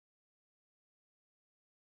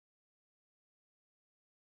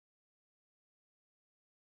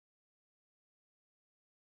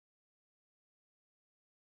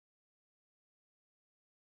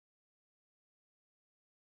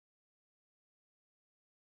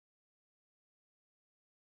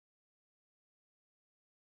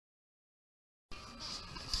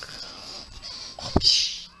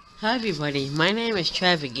Hi everybody, my name is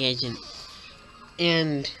Traffic Agent,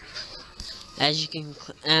 and as you can,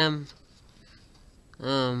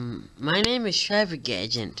 my name is Traffic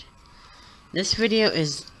Agent. This video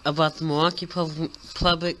is about the Milwaukee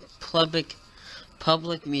Public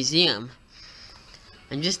Museum.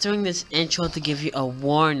 I'm just doing this intro to give you a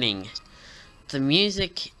warning. The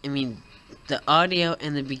the audio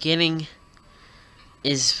in the beginning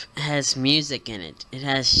has music in it. It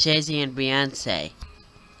has Jay-Z and Beyonce.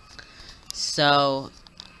 So,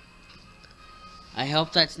 I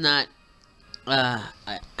hope that's not, I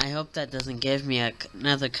hope that doesn't give me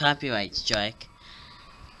another copyright strike.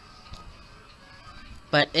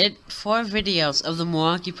 But 4 videos of the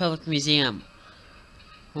Milwaukee Public Museum.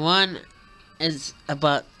 One is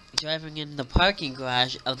about driving in the parking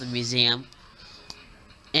garage of the museum,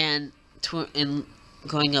 and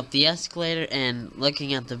going up the escalator and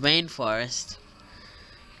looking at the rainforest.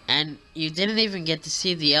 And you didn't even get to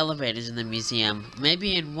see the elevators in the museum.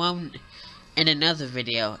 Maybe in another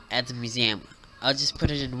video at the museum. I'll just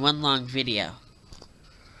put it in one long video.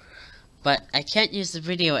 But I can't use the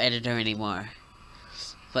video editor anymore.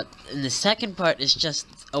 But in the second part is just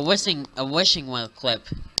a wishing well clip.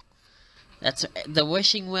 That's the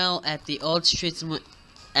wishing well at the old streets of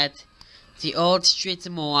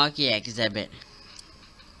Milwaukee exhibit.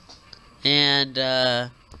 And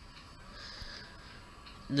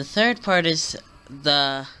the third part is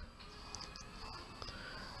the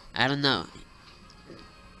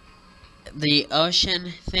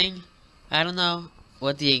ocean thing. I don't know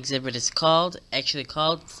what the exhibit is actually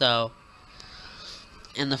called, so.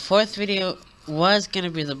 And the fourth video was gonna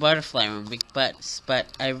be the butterfly room, but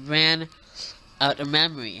I ran out of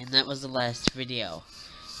memory, and that was the last video.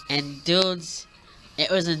 And dudes, it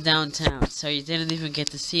was in downtown, so you didn't even get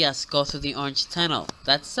to see us go through the orange tunnel.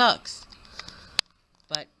 That sucks.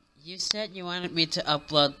 But you said you wanted me to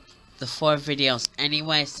upload the 4 videos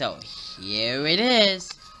anyway, so here it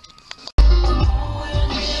is.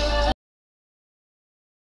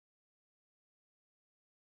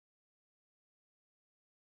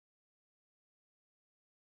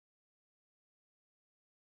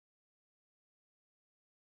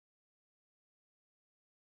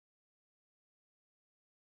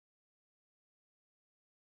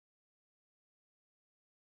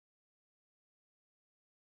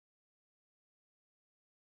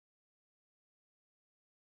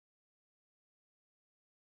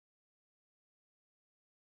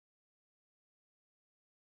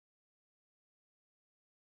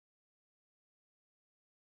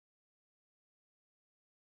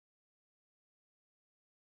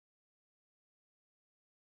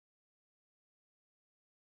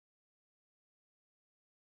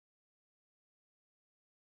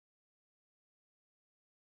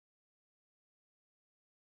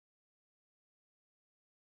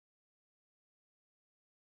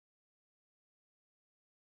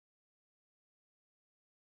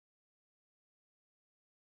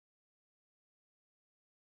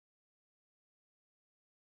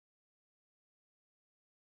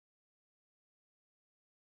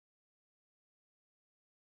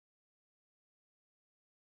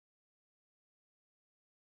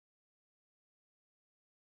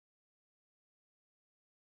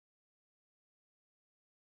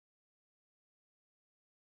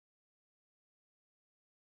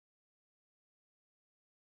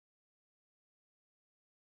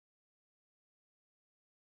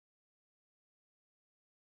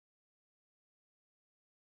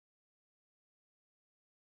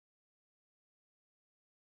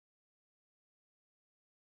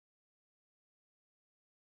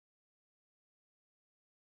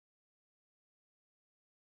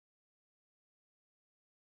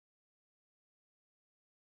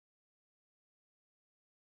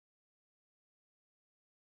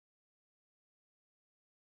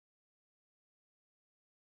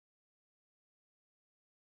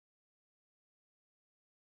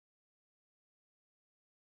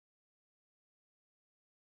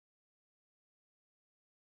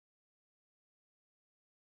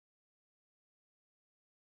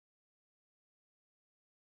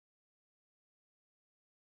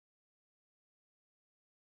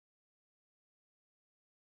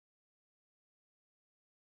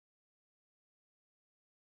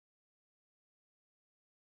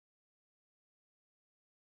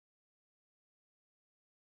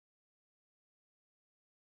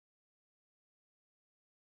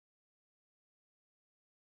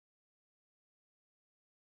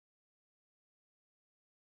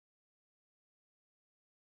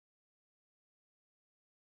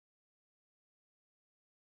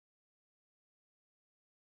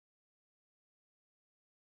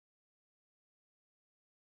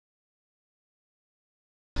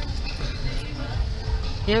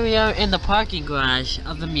 Here we are in the parking garage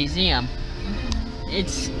of the museum.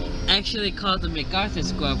 It's actually called the MacArthur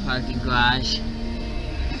Square parking garage.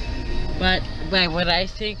 But by what I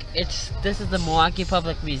think, this is the Milwaukee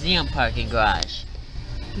Public Museum parking garage.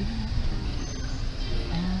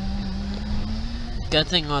 Good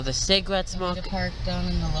thing all the cigarette smoke. Should we park down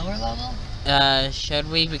in the lower level?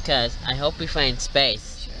 Should we? Because I hope we find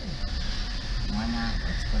space. Sure. Why not?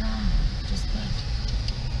 Let's go down there. Just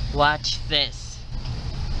think. Watch this.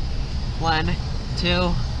 1,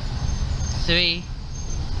 2, 3,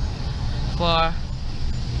 4.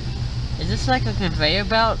 Is this like a conveyor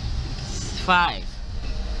belt? 5.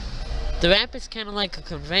 The ramp is kind of like a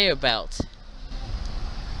conveyor belt.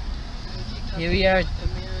 Here we are.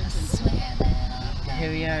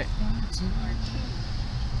 Here we are.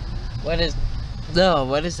 What is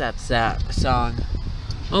that song?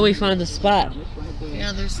 Oh, we found the spot.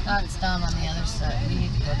 Yeah, there's spots down on the other side. We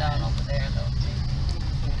need to go down over there though.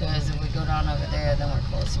 Because if we go down over there, then we're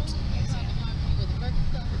closer to the museum.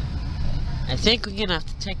 I think we're gonna have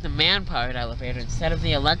to take the man-powered elevator instead of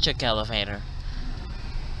the electric elevator.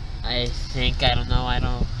 I don't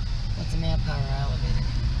know. What's a manpower elevator?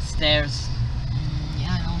 Stairs.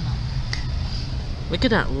 Yeah, I don't know. Look at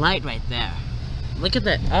that light right there. Look at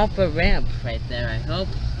that upper ramp right there. I hope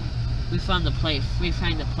we find a place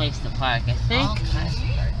to park.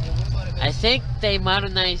 I think they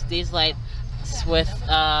modernized these lights with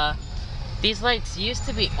these lights used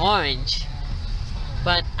to be orange,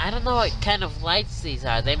 but I don't know what kind of lights these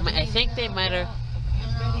are. I think they might have.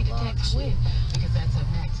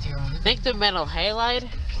 I think they're metal halide,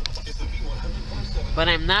 but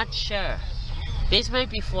I'm not sure. These might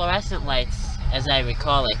be fluorescent lights, as I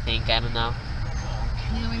recall. I think, I don't know.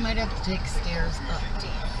 Yeah, we might have to take stairs up.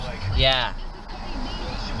 Yeah.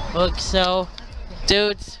 Look, so,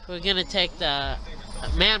 dudes, we're gonna take the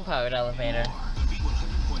man-powered elevator.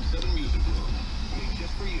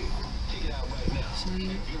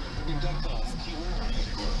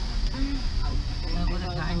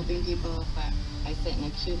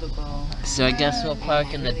 So I guess we'll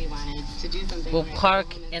park in the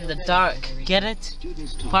dark. Get it?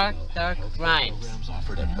 Park dark rhymes.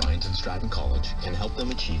 Offered at Bryant and Stratton College and help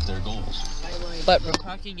them achieve their goals. But we're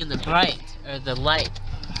parking in the the light.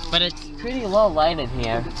 But it's pretty low light in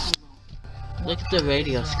here. Look at the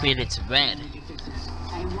radio screen, it's red.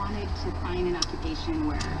 I wanted to find an occupation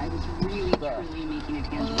where I was really, truly making a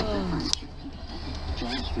tangible difference.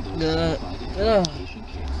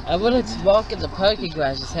 I wouldn't smoke in the parking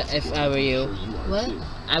garage if I were you. What?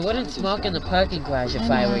 I wouldn't smoke in the parking garage if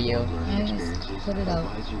I were you. I just put it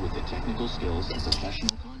out.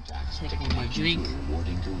 Taking my drink.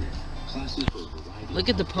 Look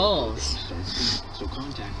at the poles. So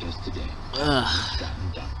contact us today. Ugh.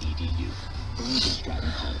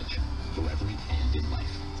 Stratton College, forever and in life.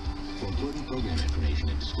 For important program information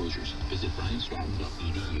and disclosures, visit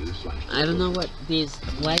bryantstratton.edu/. I don't know what these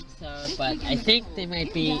lights are, but I think they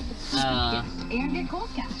might be, I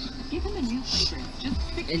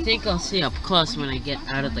think I'll see up close when I get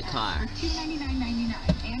out of the car.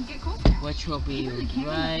 Which will be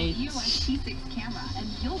right...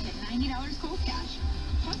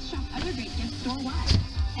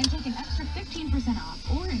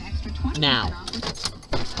 now.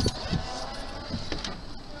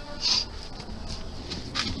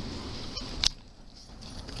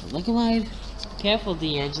 Look alive. Careful,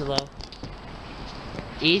 D'Angelo.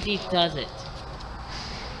 Easy does it.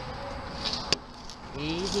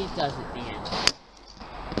 Easy does it, D'Angelo.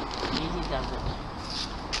 Easy does it.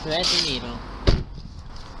 Thread the needle.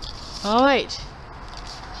 Alright.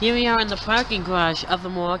 Here we are in the parking garage of the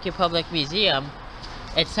Milwaukee Public Museum.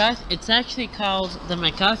 It's actually called the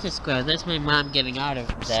MacArthur Square. There's my mom getting out of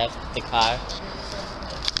the car.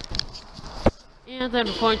 And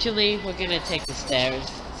unfortunately, we're gonna take the stairs.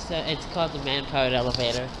 So it's called the man-powered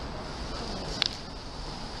elevator.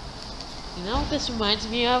 You know what this reminds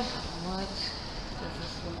me of? What?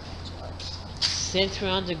 Since we're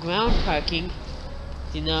underground parking,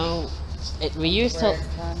 you know, we used to...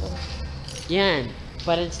 Yeah,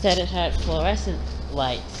 but instead it had fluorescent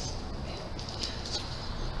lights.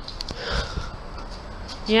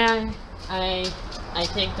 Yeah, I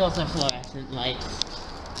think those are fluorescent lights.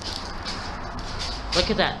 Look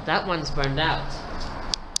at that. That one's burned out.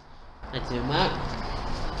 Let's zoom out.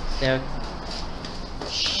 There.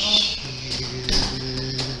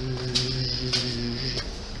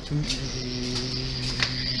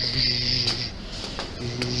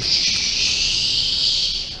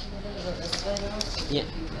 Yeah.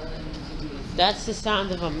 That's the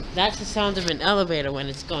sound of an elevator when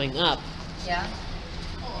it's going up. Yeah?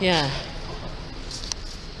 Yeah.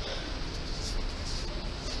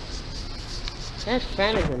 That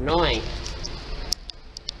fan is annoying.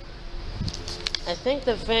 I think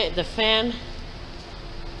the fan,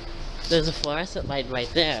 there's a fluorescent light right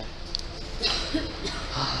there.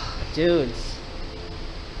 Dudes.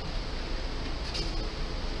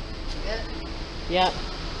 Yep.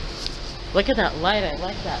 Look at that light, I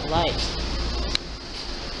like that light.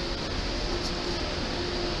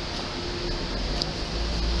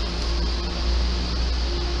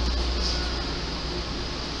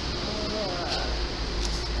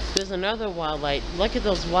 There's another wild light. Look at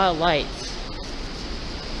those wild lights.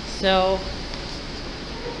 So,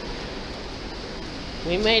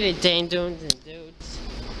 we made it, Dane Dunes and Dudes.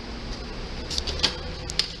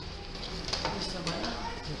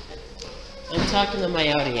 I'm talking to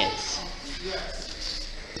my audience.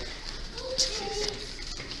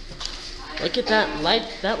 Look at that light.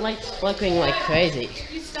 That light's flickering like crazy.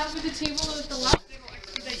 You stop at the table at the left, they will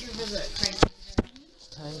expedite your visit.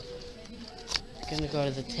 I'm gonna go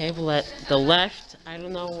to the table at the left. I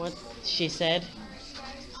don't know what she said.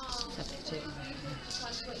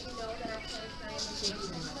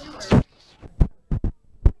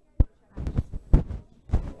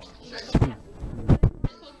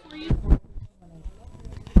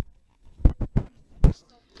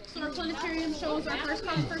 So our planetarium shows are first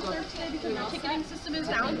come, first served today because our ticketing system is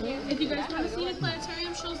down. If you guys want to see the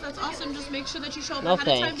planetarium shows, that's awesome. Just make sure that you show up ahead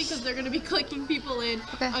of time because they're going to be clicking people in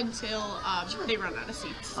until they run out of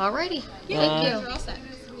seats. Alrighty. Thank you. We're all set.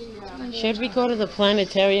 Should we go to the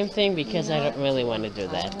planetarium thing? Because I don't really want to do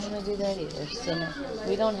that. I don't want to do that either. So no,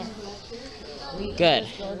 we don't have. We Good.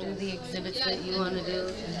 just go do the exhibits that you want to do.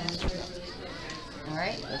 And then, all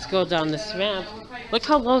right. Let's go down this ramp. Look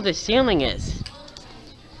how low the ceiling is.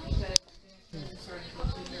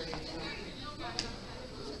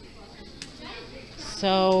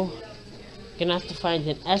 So, gonna have to find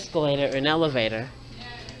an escalator or an elevator.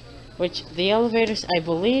 Which the elevators, I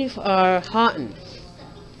believe, are haunted.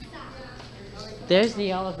 There's the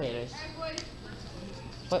elevators.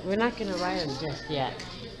 But we're not gonna ride them just yet.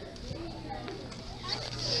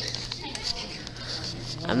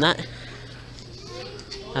 I'm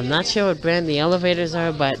not sure what brand the elevators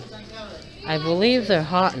are, but I believe they're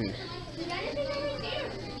haunted.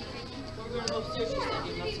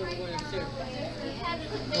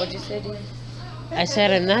 What'd you say, dear? I said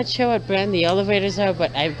I'm not sure what brand the elevators are,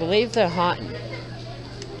 but I believe they're haunted.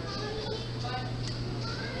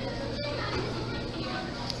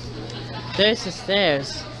 There's the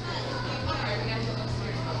stairs.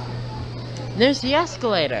 There's the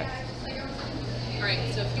escalator. Oh,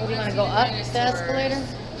 do you want to go up the escalator?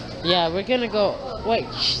 Yeah, we're gonna go. Wait,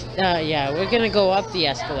 yeah, we're gonna go up the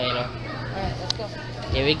escalator. Alright, let's go.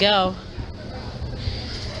 Here we go.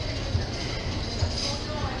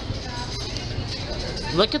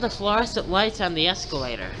 Look at the fluorescent lights on the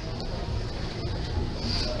escalator.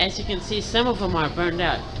 As you can see, some of them are burned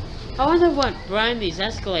out. I wonder what brand these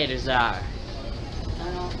escalators are. I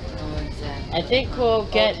don't know exactly. I think we'll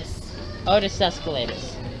get Otis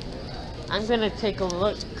escalators. I'm gonna take a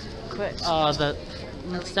look quick. Oh, the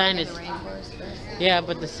sign is. Yeah,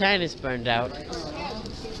 but the sign is burned out.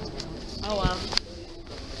 Oh well.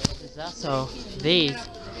 There's also these.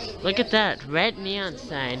 Look at that red neon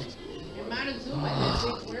sign.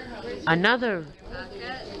 Another.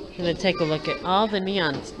 I'm gonna take a look at all the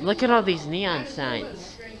neons. Look at all these neon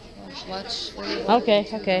signs. Watch.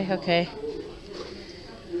 Okay.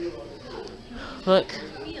 Look,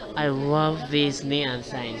 I love these neon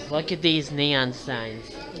signs. Look at these neon signs.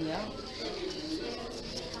 Yeah.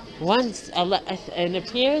 It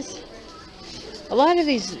appears a lot of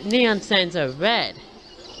these neon signs are red.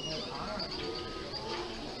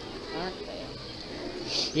 Aren't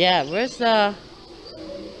they? Yeah, where's the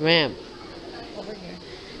ramp? Over here.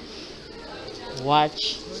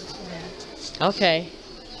 Watch. Okay.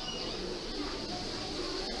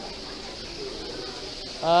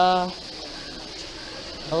 A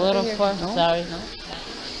little far. No, Sorry. no.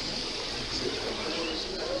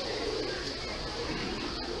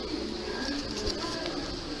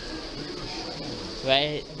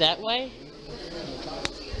 Right that way?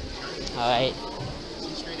 Alright.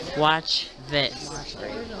 Watch this.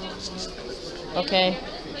 Okay.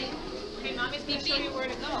 Hey, mommy's gonna show you where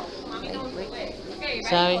to go. Mommy knows the way. Okay,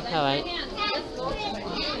 Sorry. Alright.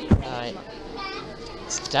 Alright.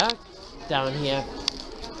 It's dark down here.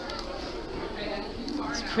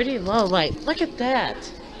 It's pretty low light. Look at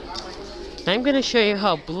that. I'm gonna show you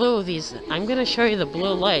how blue these. I'm gonna show you the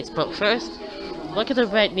blue lights, but first, look at the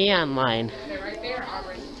red neon line.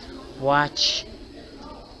 Watch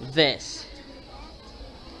this.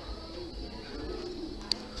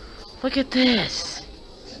 Look at this.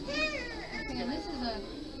 Yeah, this is a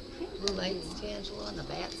blue light stand. and the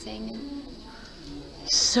bats hanging.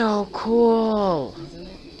 So cool. Isn't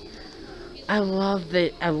it? I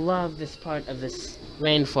love this part of this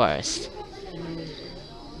rainforest.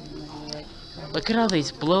 Look at all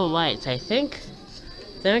these blue lights. I think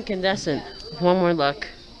they're incandescent. One more look.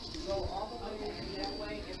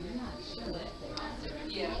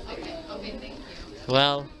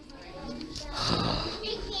 Well,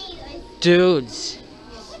 dudes,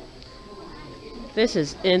 this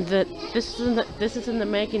is in the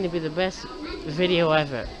making to be the best video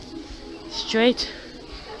ever. Straight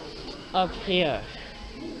up here,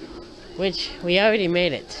 which we already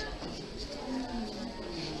made it.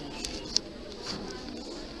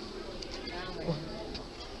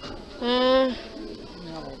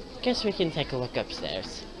 Guess we can take a look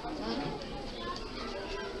upstairs.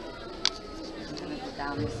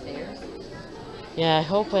 Down the stairs. Yeah, I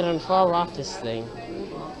hope I don't fall off this thing.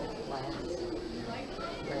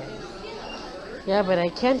 Yeah, but I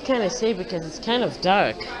can't kind of see because it's kind of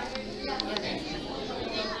dark.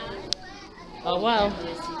 Oh well,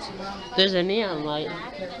 there's a neon light.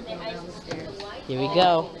 Here we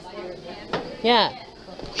go. Yeah.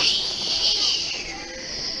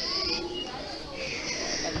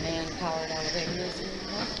 Man-powered elevators.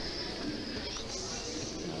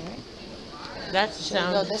 That's the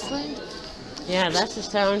sound. Should we go this way? Yeah, that's the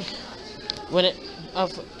sound when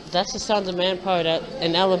that's the sound the man-powered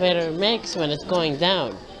an elevator makes when it's going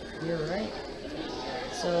down. You're right.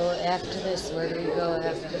 So after this, where do we go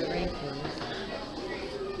after the rain comes?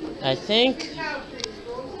 I think.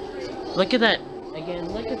 Look at that again.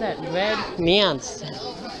 Look at that red neon.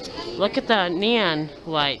 Look at the neon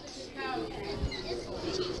lights.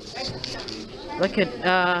 Look at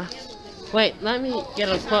wait, let me get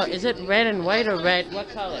a quote. Is it red and white or red? What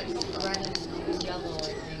colors? Red and yellow, I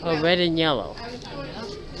think. Oh, red and yellow.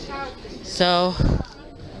 So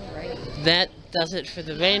that does it for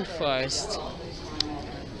the rainforest.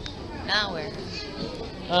 Now where?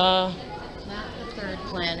 Not the third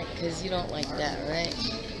planet, because you don't like that, right?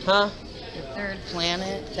 Huh? The third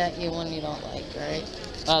planet, that one you don't like, right?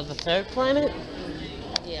 The third planet?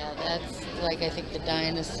 Yeah, that's like I think the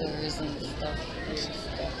dinosaurs and stuff.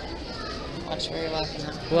 Watch where you're walking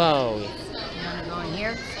up. Whoa. You wanna go in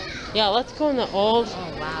here? Yeah, let's go in the old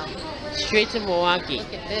wow. streets of Milwaukee.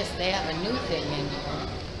 Look at this, they have a new thing in here.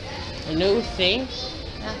 A new thing?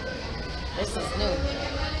 Yeah. This is new.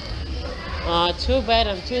 Too bad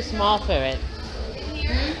I'm too small for it.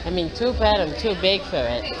 I mean, too bad I'm too big for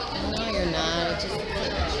it. No, you're not. It's just a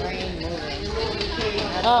train moving.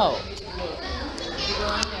 Oh.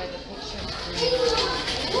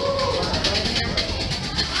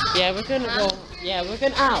 Yeah, we're gonna go. Yeah, we're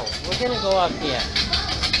gonna. Ow! We're gonna go up here.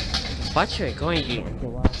 Watch her going to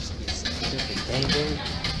go up this stupid thing.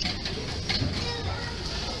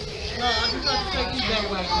 No, I'm just gonna take you that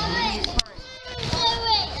way.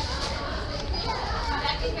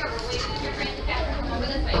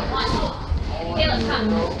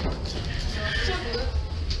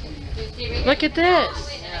 Look at this!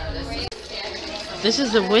 This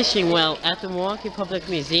is the wishing well at the Milwaukee Public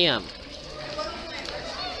Museum.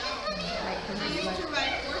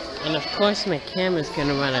 And of course my camera's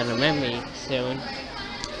gonna run out of memory soon.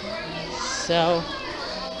 So,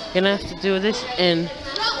 gonna have to do this, and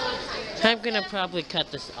I'm gonna probably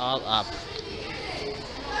cut this all up.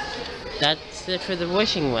 That's it for the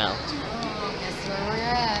wishing well. That's where we're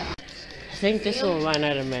at. I think this will run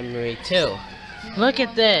out of memory too. Look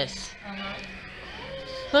at this.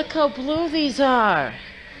 Look how blue these are.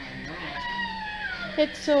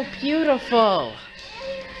 It's so beautiful.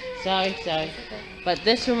 Sorry. But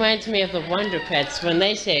this reminds me of the Wonder Pets when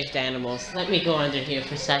they saved animals. Let me go under here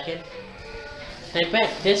for a second. I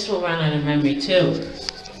bet this will run out of memory too.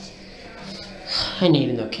 I need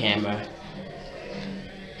a new camera.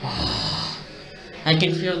 I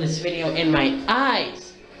can feel this video in my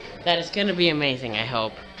eyes. That is going to be amazing, I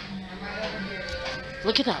hope.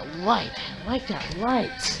 Look at that light. I like that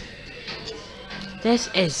light. This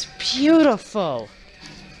is beautiful.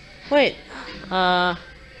 Wait. Wow.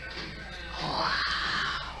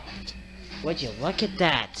 Would you look at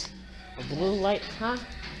that? A blue light, huh?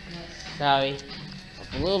 Sorry.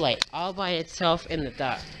 A blue light all by itself in the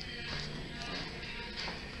dark.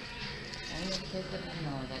 Only kid that I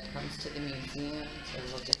know that comes to the museum to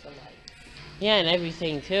look at the lights. Yeah, and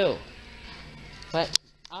everything too. But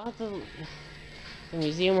all the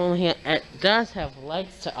museum only does have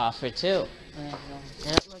lights to offer too. And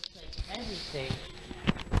it looks like everything.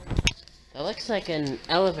 It looks like an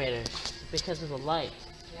elevator because of the light.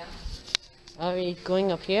 Yeah. Are we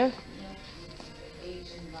going up here? Yeah.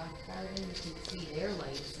 Asian rock garden, you can see their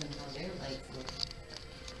lights and how their lights look.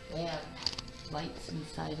 They have lights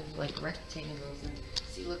inside of like rectangles. And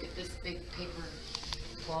see, look at this big paper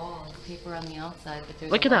ball. It's paper on the outside, but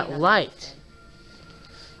there's Look a at that on the light. outside.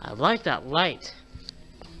 I like that light.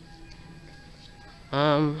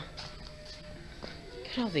 Look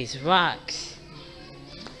at all these rocks.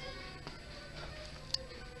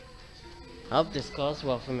 I hope this goes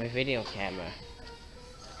well for my video camera.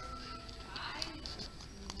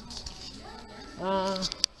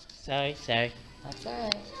 Sorry. That's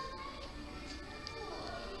alright.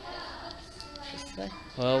 This way.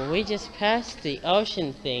 Well, we just passed the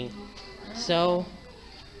ocean thing, so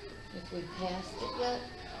If we passed it yet,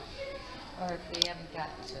 or if we haven't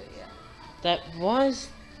gotten to it yet. that was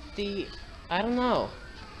the, I don't know.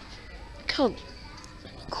 Look how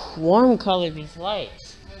warm colored these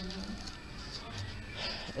lights.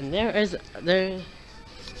 And there's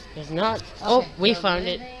not, oh, we found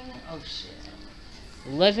it. Ocean.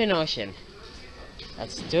 Living ocean.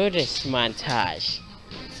 Let's do this montage.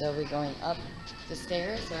 So we're going up the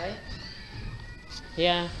stairs, right?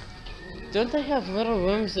 Yeah. Don't they have little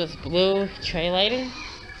rooms with blue tray lighting?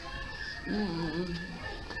 Mm-hmm.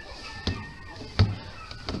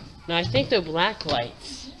 No, I think they're black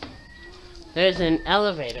lights. There's an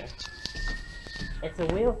elevator. It's a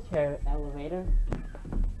wheelchair elevator.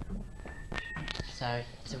 Sorry,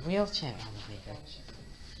 it's a wheelchair elevator.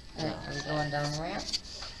 Alright, are we going down the ramp?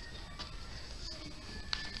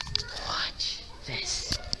 Watch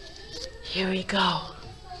this. Here we go.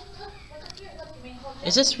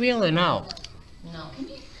 Is this real or no? No.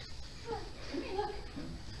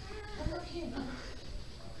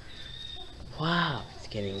 Wow, it's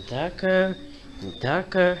getting darker and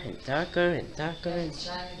darker and darker and darker. And It's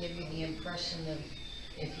trying to give you the impression of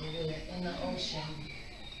if you were in the ocean,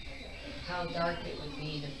 how dark it would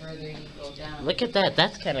be the further you go down. look at that,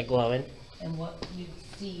 that's kind of glowing. And what you'd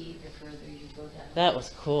see the further you go down. That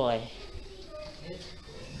was cool.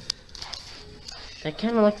 That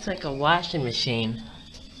kind of looks like a washing machine.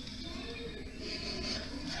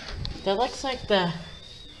 That looks like the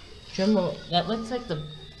Dremel. That looks like the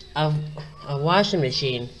a washing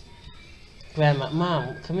machine. Grandma,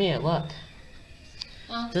 Mom, come here. Look.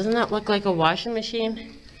 Huh? Doesn't that look like a washing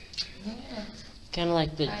machine? Yeah. Kind of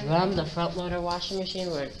like the drum, the front loader washing machine,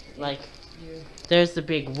 where like You're, there's the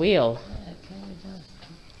big wheel. yeah, it kind of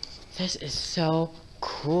does. This is so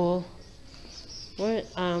cool. Where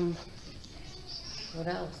What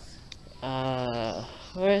else?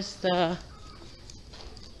 where's the?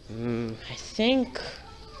 I think.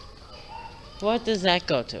 What does that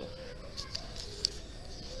go to?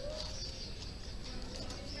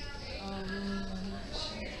 I'm not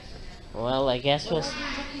sure. Well, I guess we'll. What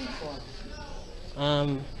are you looking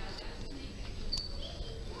for?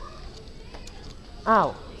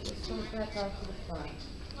 Oh, This goes back out to the front.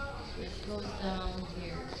 This goes down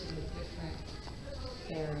here to a different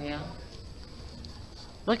area.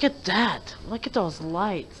 look at that! Look at those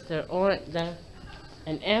lights. They're orange. They're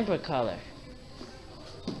an amber color.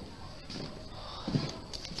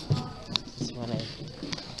 This one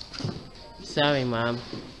I. Sorry, Mom.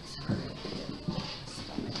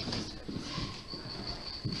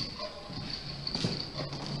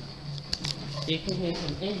 You can hear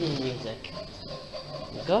some Indian music.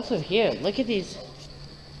 Go through here. Look at these.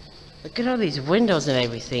 Look at all these windows and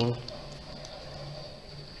everything.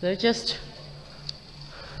 They're just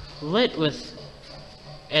lit with,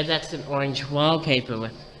 and that's an orange wallpaper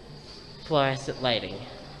with fluorescent lighting.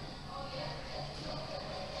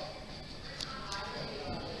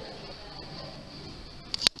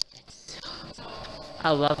 I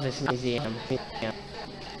love this museum.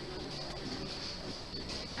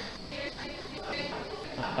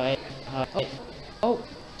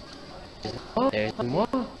 Oh, there's more.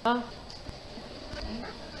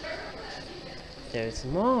 There's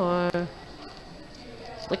more.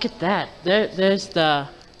 Look at that. There's the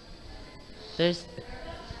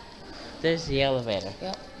elevator.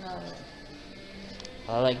 Yep, no,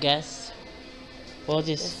 Well, I guess we'll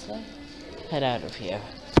just this way. head out of here.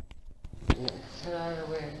 Head out of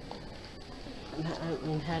where? I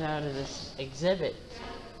mean, head out of this exhibit.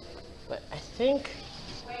 But I think.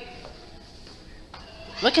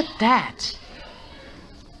 Look at that!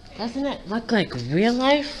 Doesn't it look like real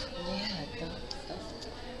life? Yeah, it does.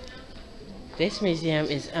 This museum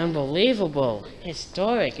is unbelievable,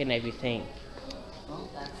 historic and everything. Well,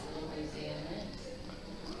 that's what the museum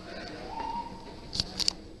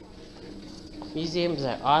is. Museums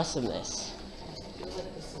are awesomeness. I feel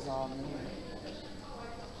like this is all new.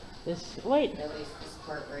 Wait, At least this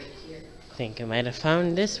part right here. I think I might have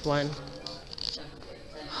found this one.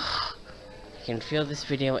 I can feel this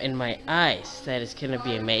video in my eyes. That is gonna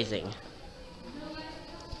be amazing.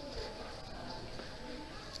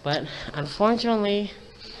 But unfortunately,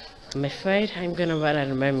 I'm afraid I'm gonna run out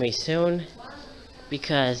of memory soon,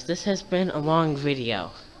 because this has been a long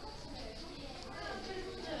video.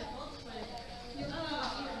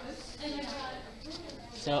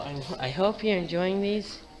 So I hope you're enjoying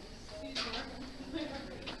these.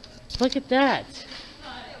 Look at that!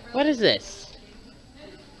 What is this?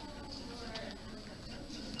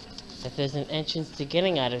 If there's an entrance to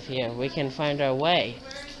getting out of here, we can find our way.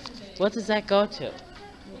 What does that go to?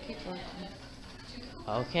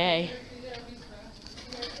 Okay.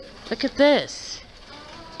 Look at this.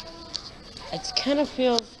 It kind of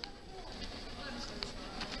feels...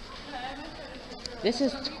 This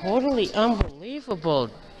is totally unbelievable,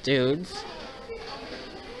 dudes.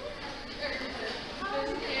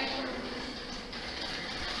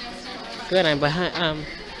 Good, I'm behind,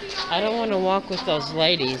 I don't want to walk with those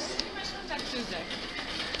ladies.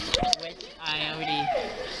 Which I already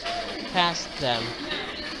passed them.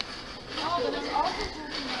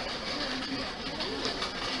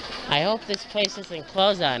 I hope this place doesn't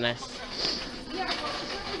close on us.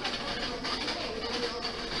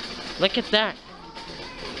 Look at that.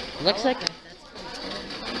 It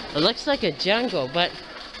looks like a jungle, but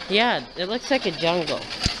yeah, it looks like a jungle.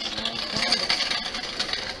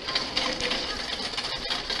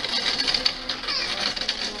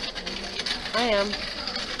 I am.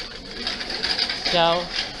 So,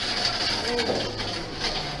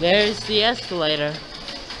 there's the escalator.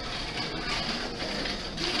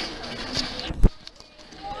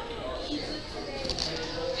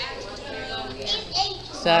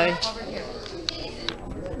 Sorry.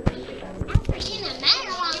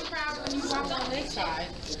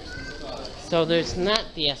 So there's not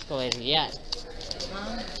the escalator yet.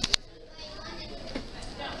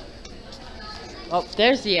 Oh,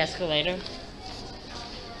 there's the escalator.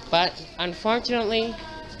 But unfortunately...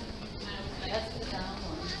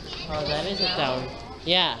 Oh, that is a down.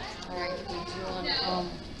 Yeah.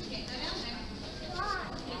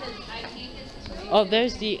 Oh,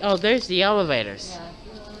 there's the elevators.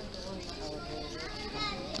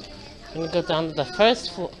 I'm gonna go down to the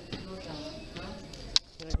first floor.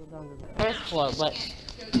 But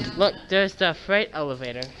look, there's the freight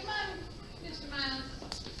elevator.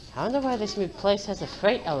 I wonder why this place has a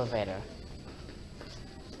freight elevator.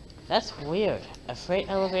 That's weird. A freight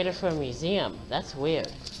elevator for a museum. That's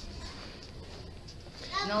weird.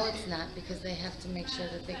 No, it's not, because they have to make sure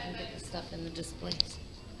that they can get the stuff in the displays.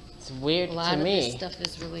 It's weird to me. A lot of this stuff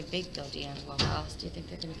is really big, though, D'Angelo. How else do you think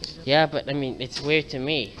they're going to get it up? Yeah, but I mean, it's weird to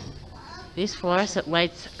me. These fluorescent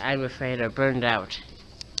lights, I'm afraid, are burned out.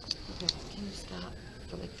 Okay, can you stop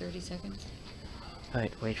for like 30 seconds?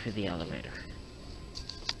 Alright, wait for the elevator.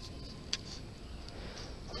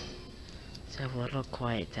 Let's have a little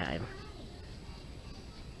quiet time.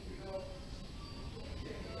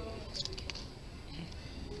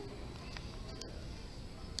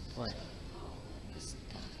 What?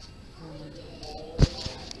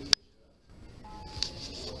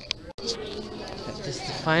 This is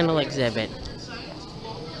the final exhibit.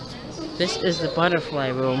 This is the butterfly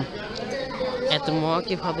room at the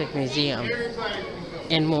Milwaukee Public Museum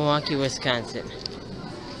in Milwaukee, Wisconsin.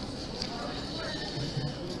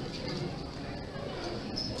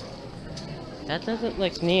 That doesn't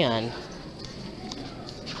look neon.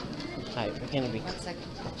 Alright, we're gonna be... 1 second.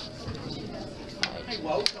 Hey,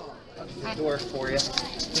 welcome. I'll do the door for you.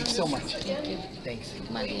 Thanks so much. Thank you. Thanks.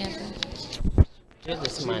 Come on, D'Angelo. Do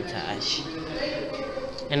this montage.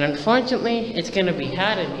 And unfortunately, it's gonna be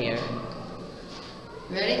hot in here.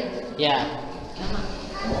 Ready? Yeah.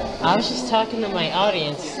 I was just talking to my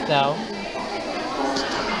audience, though.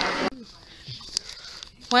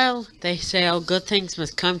 Well, they say all good things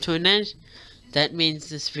must come to an end. That means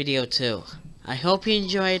this video too. I hope you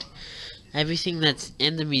enjoyed everything that's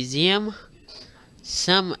in the museum.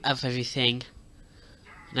 Some of everything.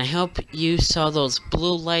 And I hope you saw those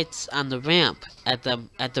blue lights on the ramp at the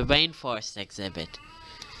rainforest exhibit.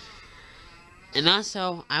 And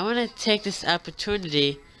also, I want to take this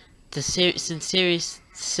opportunity to sincerely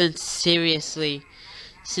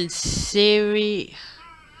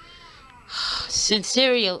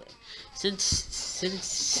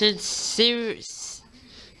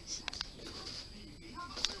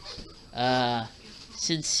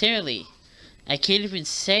I can't even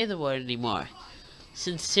say the word anymore.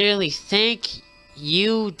 Sincerely thank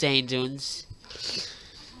you, Dandunes.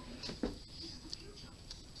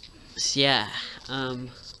 Yeah, oh,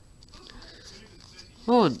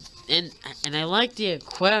 and I like the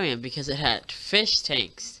aquarium because it had fish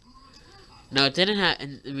tanks. No, it didn't have,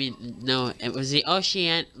 I mean, no, it was the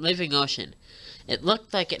living ocean. It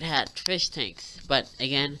looked like it had fish tanks, but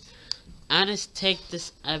again, I want to take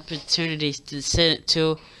this opportunity to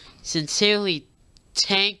sincerely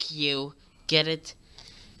thank you. Get it?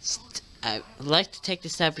 I'd like to take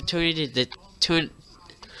this opportunity to turn.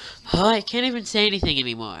 Oh, I can't even say anything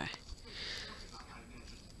anymore.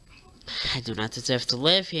 I do not deserve to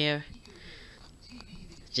live here.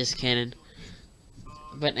 Just kidding.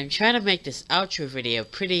 But I'm trying to make this outro video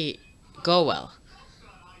go well.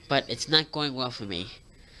 But it's not going well for me.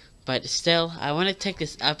 But still, I want to take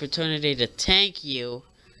this opportunity to thank you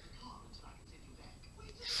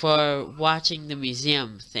for watching the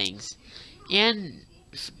museum things. And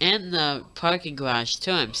the parking garage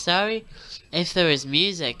too. I'm sorry if there was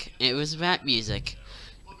music. It was rap music.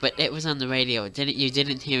 But it was on the radio. You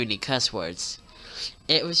didn't hear any cuss words.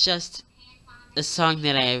 It was just a song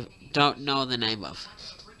that I don't know the name of.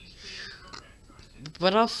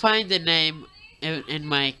 But I'll find the name in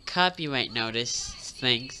my copyright notice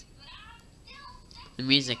things. The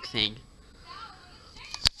music thing.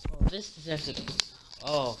 This deserves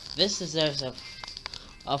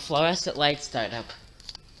a fluorescent light startup.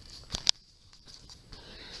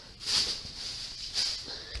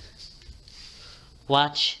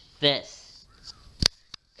 Watch this.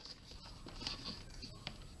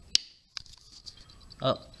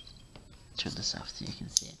 Oh, turn this off so you can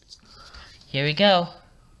see it. Here we go.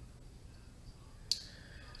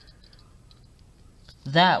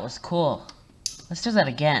 That was cool. Let's do that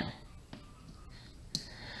again.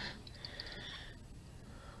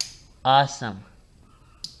 Awesome.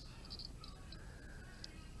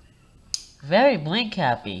 Very blink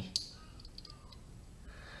happy.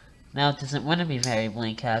 Now it doesn't want to be very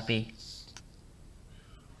blink happy.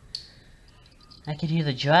 I can hear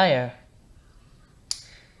the dryer.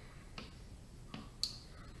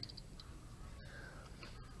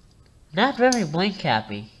 Not very blink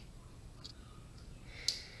happy.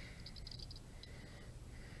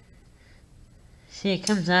 See, it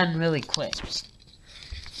comes on really quick.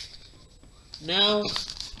 Now,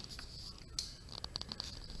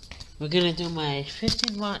 we're gonna do my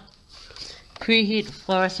 15-watt preheat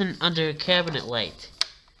fluorescent under cabinet light.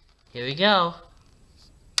 Here we go.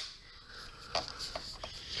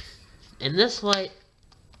 And this light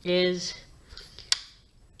is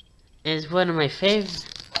one of my favorite,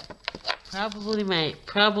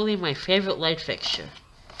 probably my favorite light fixture.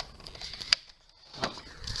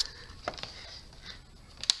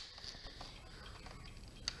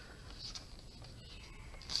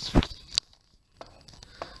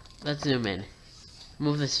 Let's zoom in.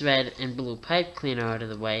 Move this red and blue pipe cleaner out of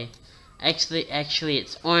the way. Actually,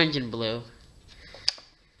 it's orange and blue.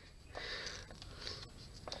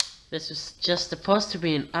 This was just supposed to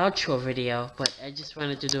be an outro video, but I just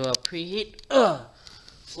wanted to do a preheat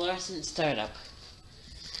fluorescent startup.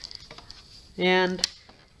 And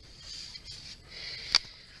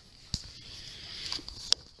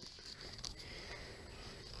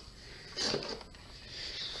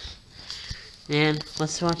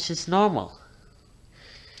let's watch this normal.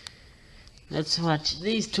 Let's watch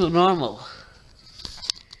these two normal.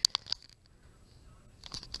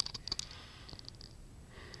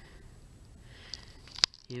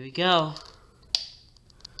 Here we go.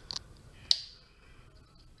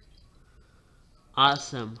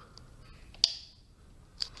 Awesome.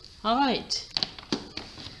 Alright.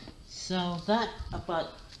 So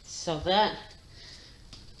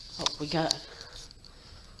we got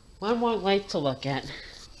one more light to look at.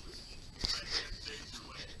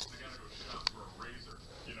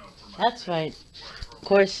 That's right. Of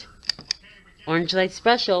course, orange light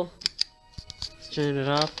special. Let's turn it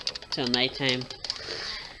off till nighttime.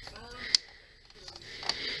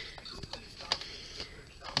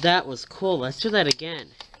 That was cool. Let's do that again.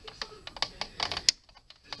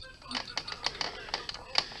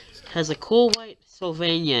 Has a cool white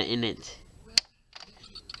Sylvania in it.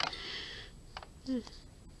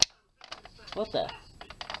 What the?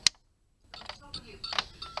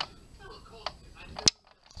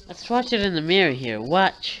 Let's watch it in the mirror here.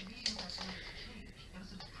 Watch.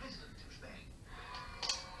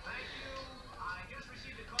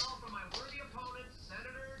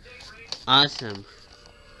 Awesome.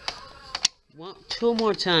 Two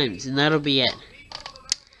more times and that'll be it.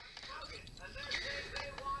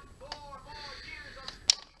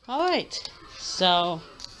 Alright, so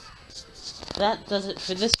that does it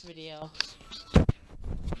for this video.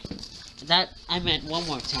 I meant one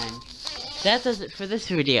more time. That does it for this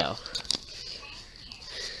video.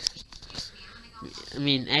 I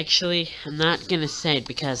mean, actually, I'm not gonna say it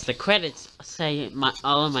because the credits say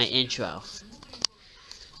all of my intro.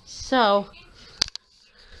 So,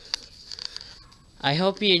 I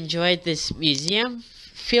hope you enjoyed this museum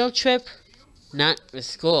field trip. Not with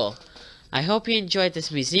school, I hope you enjoyed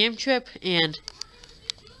this museum trip, and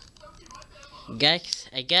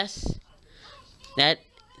I guess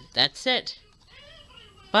that's it.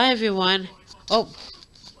 Bye everyone. Oh,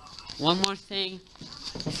 one more thing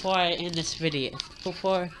before I end this video,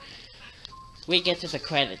 before we get to the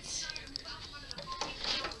credits.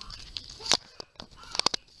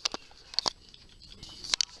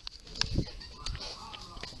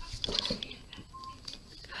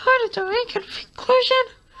 To make a conclusion,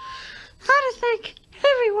 I want to thank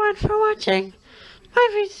everyone for watching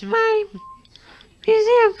my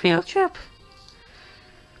museum field trip.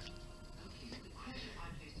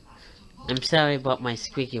 I'm sorry about my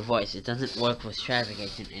squeaky voice. It doesn't work with traffic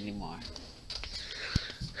agent anymore.